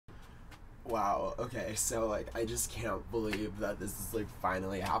Wow, okay, so like I just can't believe that this is like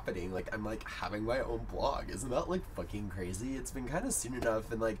finally happening. Like I'm like having my own blog. Isn't that like fucking crazy? It's been kind of soon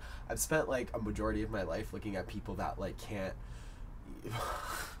enough, and like I've spent like a majority of my life looking at people that like can't.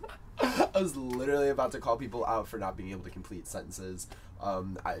 I was literally about to call people out for not being able to complete sentences,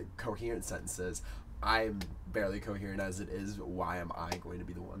 coherent sentences. I'm barely coherent as it is. Why am I going to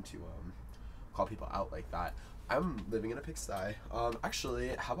be the one to call people out like that? I'm living in a pigsty.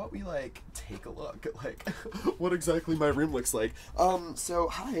 Actually, how about we like take a look at like what exactly my room looks like? So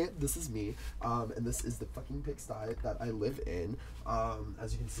hi, this is me. And this is the fucking pigsty that I live in.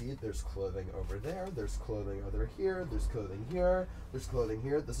 As you can see, there's clothing over there. There's clothing over here. There's clothing here. There's clothing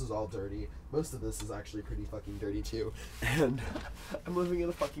here. This is all dirty. Most of this is actually pretty fucking dirty too. And I'm living in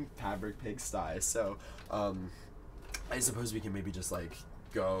a fucking fabric pigsty. So, I suppose we can maybe just like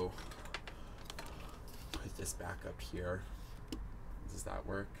go put this back up here. Does that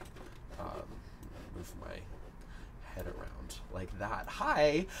work? Move my head around like that.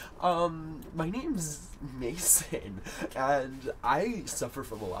 Hi, my name's Mason, and I suffer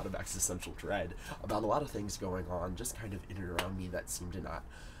from a lot of existential dread about a lot of things going on, just kind of in and around me that seem to not.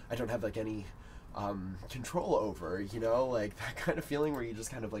 I don't have like any control over, you know, like that kind of feeling where you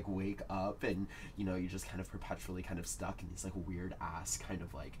just kind of like wake up and you know you just kind of perpetually kind of stuck in these like weird ass kind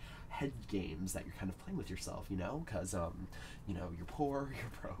of like head games that you're kind of playing with yourself, you know, because you know, you're poor,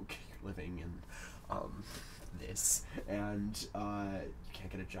 you're broke, you're living in this, and you can't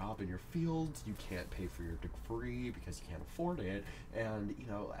get a job in your field, you can't pay for your degree because you can't afford it, and you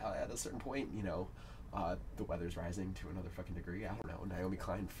know, at a certain point, you know, the weather's rising to another fucking degree. I don't know. Naomi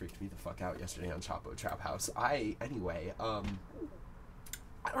Klein freaked me the fuck out yesterday on Chapo Trap House. Anyway,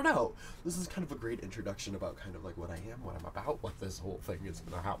 I don't know. This is kind of a great introduction about kind of like what I am, what I'm about, what this whole thing is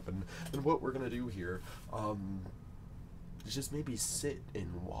gonna happen, and what we're gonna do here. Just maybe sit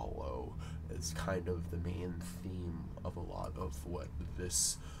and wallow is kind of the main theme of a lot of what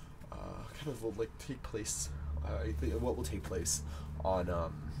this kind of will like take place. I think what will take place on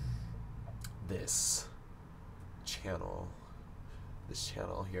this channel this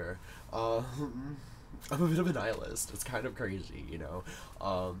channel here. I'm a bit of a nihilist. It's kind of crazy, you know.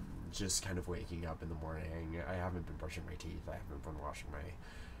 Just kind of waking up in the morning. I haven't been brushing my teeth. I haven't been washing my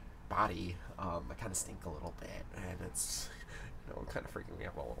body. I kind of stink a little bit, and it's, you know, kind of freaking me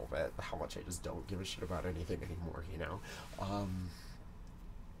out a little bit how much I just don't give a shit about anything anymore, you know.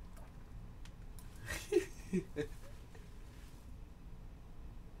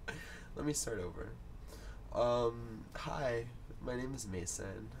 Let me start over. Hi, my name is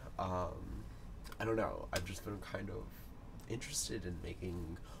Mason. I don't know, I've just been kind of interested in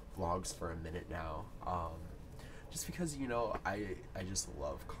making vlogs for a minute now. Just because, you know, I just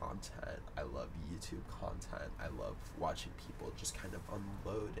love content. I love YouTube content. I love watching people just kind of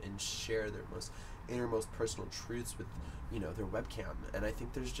unload and share their most innermost personal truths with, you know, their webcam. And I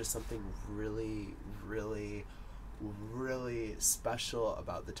think there's just something really, really really special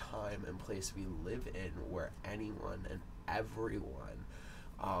about the time and place we live in where anyone and everyone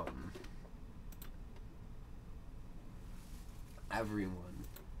um, everyone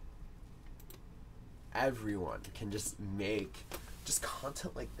everyone can just make just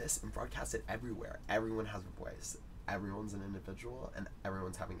content like this and broadcast it everywhere. Everyone has a voice, everyone's an individual, and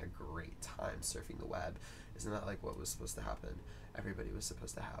everyone's having a great time surfing the web. Isn't that like what was supposed to happen? Everybody was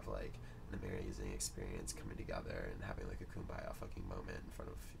supposed to have like an amazing experience coming together and having like a kumbaya fucking moment in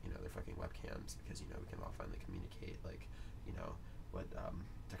front of, you know, their fucking webcams, because, you know, we can all finally communicate like, you know, what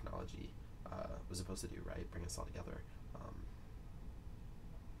technology was supposed to do, right? Bring us all together.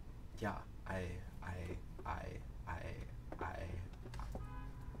 Yeah, I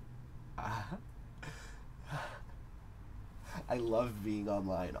I love being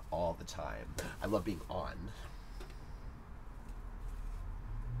online all the time. I love being on.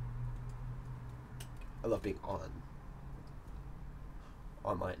 I love being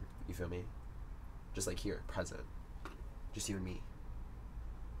online. You feel me? Just like here, present. Just you and me.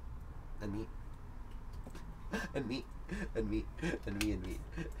 And me. And me. And me. And me and me.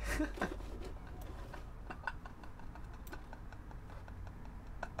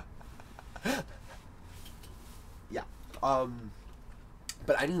 Yeah.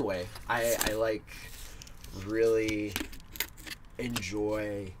 But anyway, I like really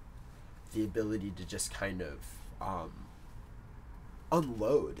enjoy the ability to just kind of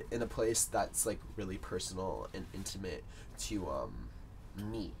unload in a place that's like really personal and intimate to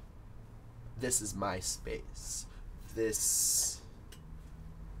me. This is my space. This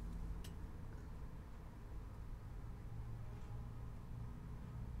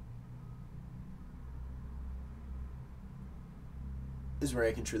is where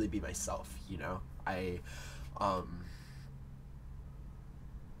I can truly be myself, you know? I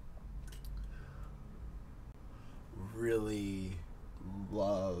really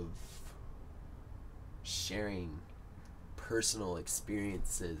love sharing personal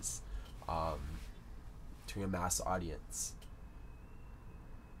experiences to a mass audience.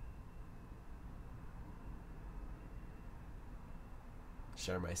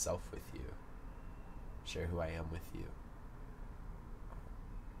 Share myself with you. Share who I am with you.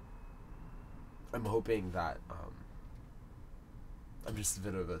 I'm hoping that I'm just a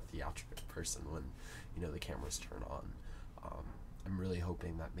bit of a theatrical person when, you know, the cameras turn on. I'm really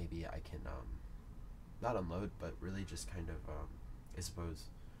hoping that maybe I can not unload, but really just kind of, I suppose,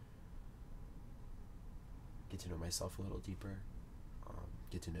 get to know myself a little deeper,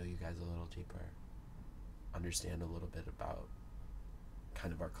 get to know you guys a little deeper, understand a little bit about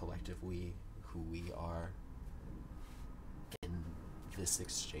kind of our collective we, who we are in this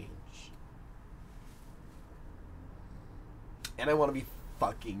exchange. And I want to be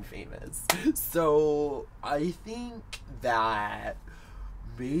fucking famous. So I think that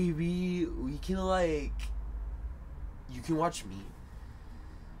maybe we can, like, you can watch me.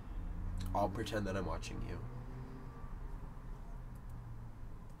 I'll pretend that I'm watching you.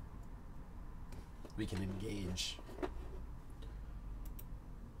 We can engage.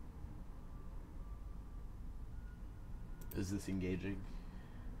 Is this engaging?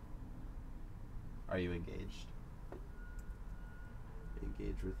 Are you engaged?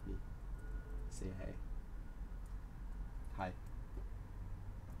 Engage with me. Say hey.